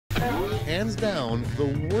Hands down,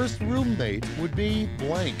 the worst roommate would be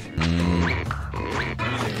blank.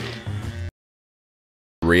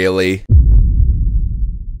 Really?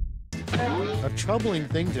 A troubling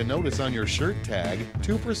thing to notice on your shirt tag,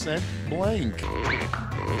 2% blank.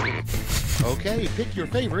 Okay, pick your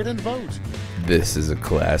favorite and vote. This is a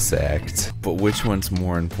class act. But which one's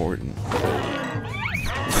more important?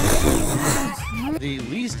 The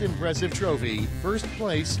least impressive trophy, first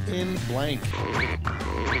place in blank.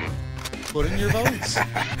 Put in your votes.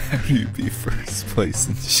 How do you be first place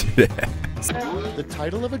in shit ass? The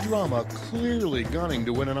title of a drama clearly gunning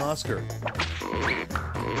to win an Oscar.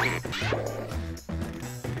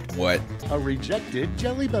 What? A rejected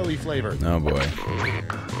Jelly Belly flavor. Oh boy.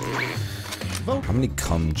 Vote. How many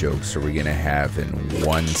cum jokes are we gonna have in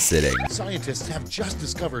one sitting? Scientists have just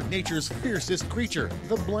discovered nature's fiercest creature,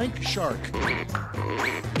 the blank shark.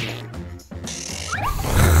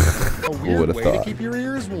 A weird way to keep your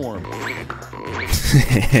ears warm.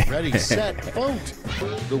 Ready, set, vote.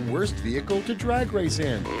 The worst vehicle to drag race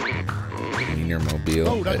in. Wienermobile.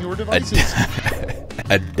 Vote on your devices.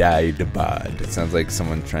 A Tide Pod. It sounds like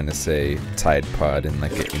someone trying to say Tide Pod in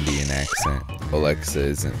like an Indian accent. Alexa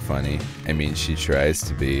isn't funny. I mean, she tries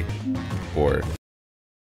to be. Or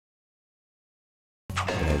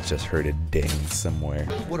I just heard a ding somewhere.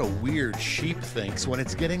 What a weird sheep thinks when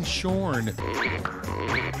it's getting shorn.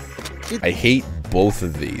 I hate both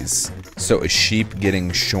of these. So a sheep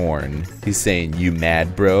getting shorn. He's saying, you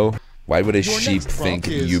mad, bro? Why would a sheep think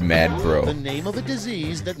you mad, bro? The name of a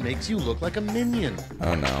disease that makes you look like a minion.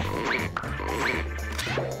 Oh no.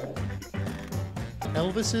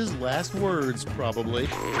 Elvis's last words, probably.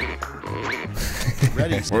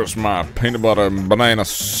 Ready. Where's my peanut butter and banana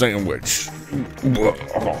sandwich?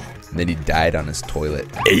 Then he died on his toilet.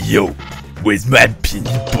 Hey yo, where's my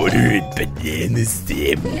peanut butter and banana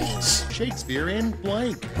sandwich? Shakespeare in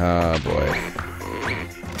blank. Oh boy.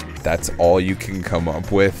 That's all you can come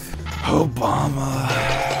up with? Obama.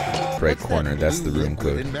 Right corner, that's the room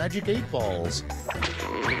code. In Magic 8 Balls.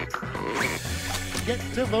 Get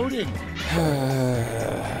to voting.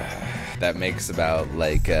 That makes about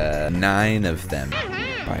like 9 of them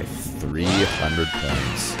by 300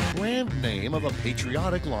 points. Brand name of a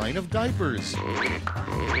patriotic line of diapers.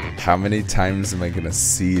 How many times am I gonna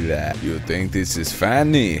see that? You think this is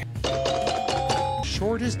funny?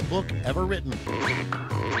 Shortest book ever written.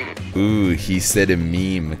 Ooh, he said a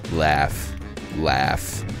meme. Laugh.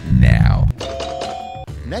 Laugh now.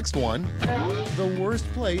 Next one. The worst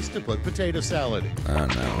place to put potato salad. Oh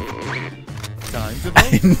no. Time to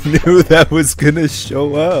I vote. knew that was gonna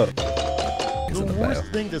show up. The worst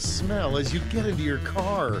thing to smell as you get into your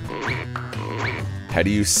car. How do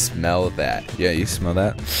you smell that? Yeah, you smell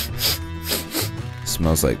that?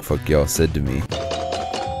 Smells like fuck y'all said to me.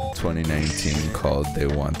 2019 called They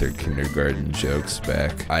Want Their Kindergarten Jokes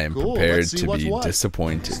Back. I am prepared to be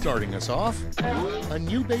disappointed. Starting us off, a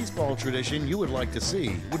new baseball tradition you would like to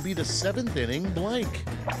see would be the 7th inning blank.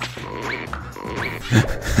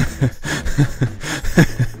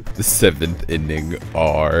 The 7th inning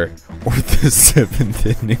R, or the 7th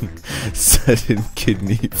inning sudden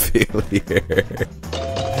kidney failure.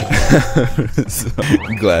 So,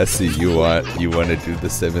 Glassy, you want to do the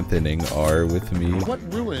 7th inning R with me? What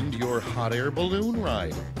ruined your hot air balloon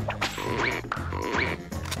ride?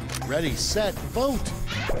 Ready, set, vote.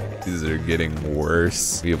 These are getting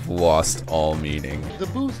worse. We have lost all meaning. The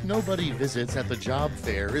booth nobody visits at the job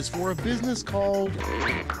fair is for a business called...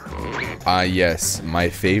 Yes, my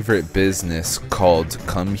favorite business called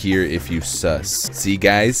Come Here If You Sus. See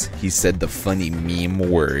guys, he said the funny meme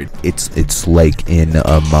word. It's like in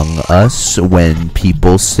Among Us when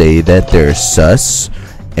people say that they're sus,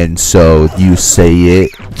 and so you say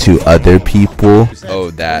it to other people.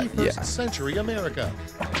 Oh, that, yeah. Century America.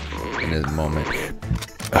 In a moment.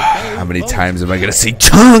 How many times am I gonna say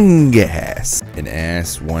tongue ass? An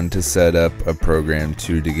ass, 1 to set up a program,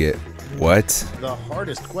 2 to get what? The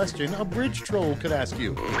hardest question a bridge troll could ask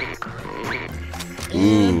you.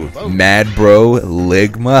 Ooh, Mad Bro,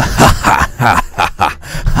 Ligma.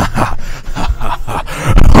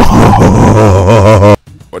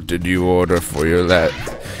 What did you order for your lap?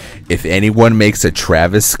 If anyone makes a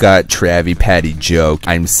Travis Scott Travie Patty joke,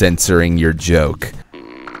 I'm censoring your joke.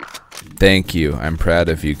 Thank you. I'm proud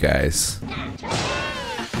of you guys.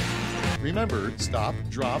 Remember, stop,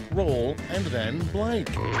 drop, roll, and then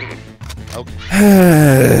blank.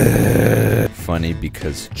 Okay. Funny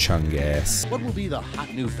because chung ass. What will be the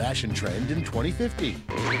hot new fashion trend in 2050?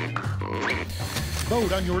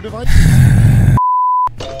 Vote on your device.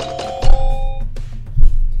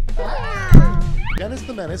 Dennis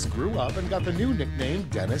the Menace grew up and got the new nickname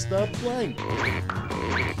Dennis the Blank.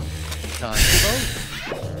 Time to vote.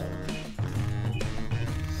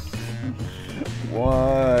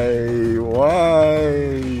 Why?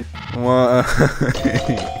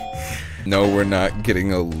 No, we're not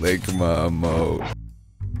getting a Ligma emote.